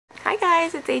Hi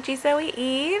guys, it's AG Zoe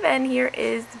Eve, and here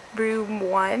is room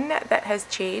 1 that has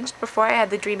changed. Before I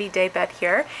had the Dreamy Day bed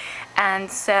here,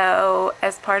 and so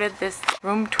as part of this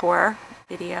room tour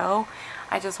video,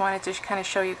 I just wanted to kind of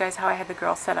show you guys how I had the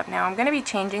girls set up. Now I'm going to be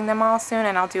changing them all soon,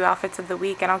 and I'll do outfits of the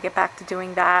week, and I'll get back to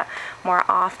doing that more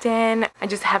often. I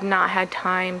just have not had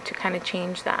time to kind of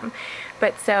change them.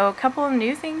 But so a couple of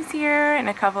new things here and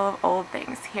a couple of old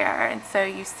things here. And so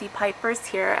you see Piper's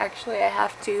here. Actually, I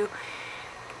have to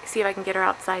see if I can get her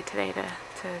outside today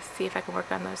to see if I can work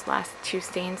on those last 2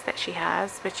 stains that she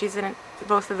has. But she's in,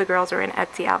 both of the girls are in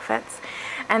Etsy outfits.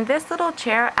 And this little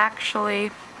chair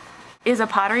actually is a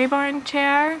Pottery Barn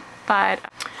chair, but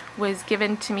was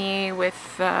given to me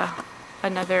with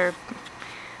another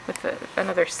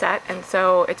set, and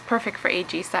so it's perfect for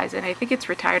AG size, and I think it's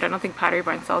retired. I don't think Pottery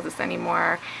Barn sells this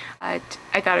anymore. I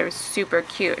thought it was super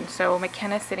cute, and so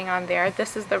McKenna's sitting on there.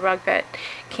 This is the rug that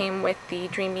came with the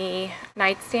Dreamy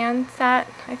nightstand set,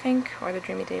 I think, or the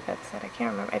Dreamy Daybed set. I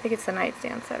can't remember. I think it's the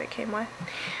nightstand set it came with,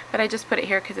 but I just put it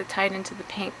here because it tied into the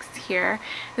pinks here.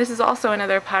 This is also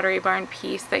another Pottery Barn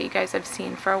piece that you guys have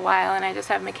seen for a while, and I just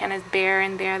have McKenna's bear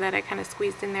in there that I kind of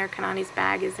squeezed in there. Kanani's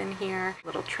bag is in here.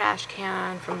 Little trash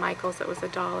can from Michael's that was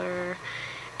 $1.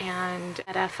 And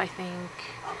F, I think,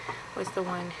 was the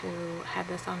one who had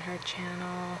this on her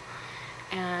channel.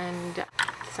 And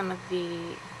some of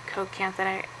the Coke cans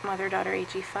that Mother-Daughter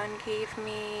AG Fun gave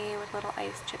me with little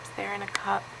ice chips there in a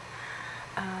cup.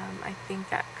 I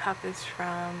think that cup is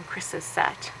from Chris's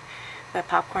set. The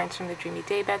popcorn's from the Dreamy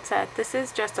Daybed set. This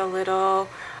is just a little,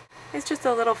 it's just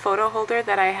a little photo holder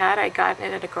that I had. I got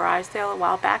it at a garage sale a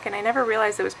while back, and I never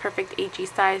realized it was perfect AG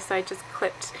size, so I just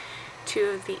clipped 2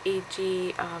 of the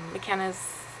AG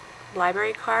McKenna's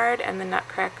library card and the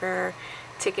Nutcracker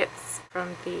tickets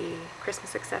from the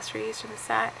Christmas accessories from the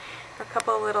set. A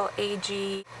couple of little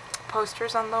AG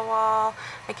posters on the wall.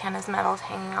 McKenna's medals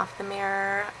hanging off the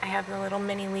mirror. I have the little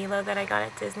mini Lilo that I got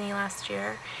at Disney last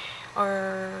year,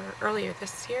 or earlier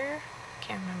this year.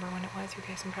 Can't remember when it was. You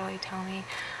guys can probably tell me.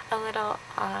 A little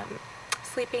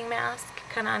sleeping mask,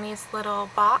 Kanani's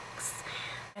little box,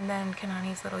 and then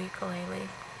Kanani's little ukulele.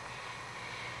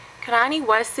 Kanani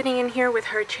was sitting in here with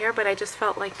her chair, but I just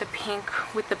felt like the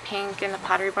pink with the pink and the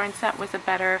Pottery Barn set was a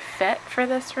better fit for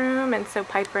this room, and so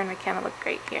Piper and McKenna look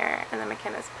great here. And then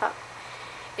McKenna's pup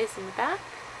is in the back,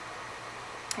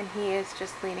 and he is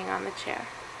just leaning on the chair.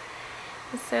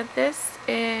 And so this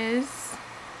is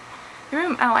the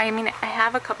room. Oh, I mean, I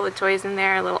have a couple of toys in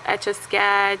there, a little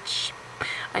Etch-a-Sketch,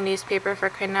 a newspaper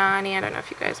for Kanani. I don't know if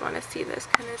you guys want to see this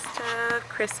kind of stuff.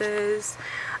 Chris's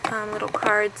little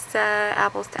card set,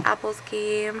 Apples to Apples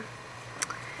game.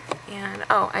 And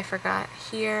oh, I forgot,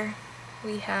 here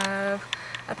we have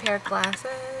a pair of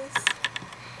glasses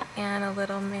and a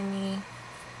little mini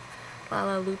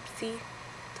Lala Loopsy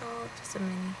doll, just a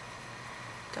mini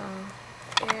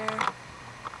doll there.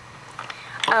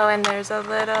 Oh, and there's a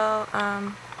little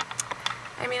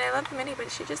I mean, I love the mini, but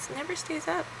she just never stays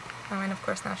up. Oh, and of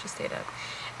course now she stayed up.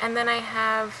 And then I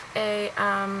have a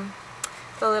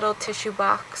the little tissue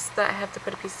box that I have to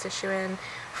put a piece of tissue in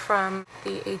from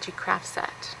the AG craft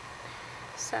set.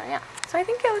 So yeah, so I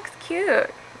think it looks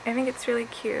cute. I think it's really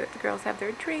cute. The girls have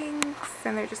their drinks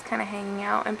and they're just kind of hanging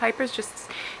out, and Piper's just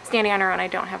standing on her own. I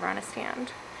don't have her on a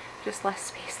stand. Just less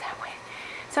space that way.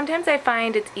 Sometimes I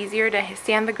find it's easier to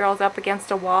stand the girls up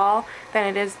against a wall than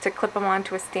it is to clip them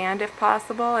onto a stand if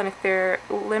possible, and if their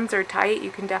limbs are tight, you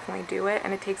can definitely do it,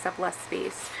 and it takes up less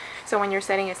space. So when you're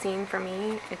setting a scene, for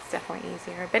me, it's definitely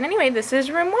easier. But anyway, this is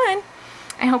room 1.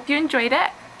 I hope you enjoyed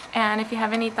it, and if you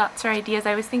have any thoughts or ideas,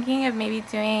 I was thinking of maybe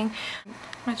doing, I'm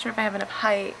not sure if I have enough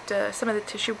height, some of the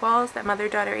tissue balls that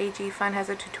Mother-Daughter AG Fun has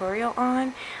a tutorial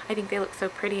on. I think they look so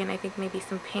pretty, and I think maybe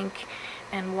some pink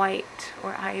and white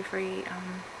or ivory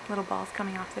little balls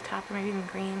coming off the top, or maybe even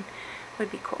green would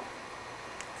be cool.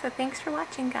 So thanks for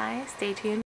watching, guys. Stay tuned.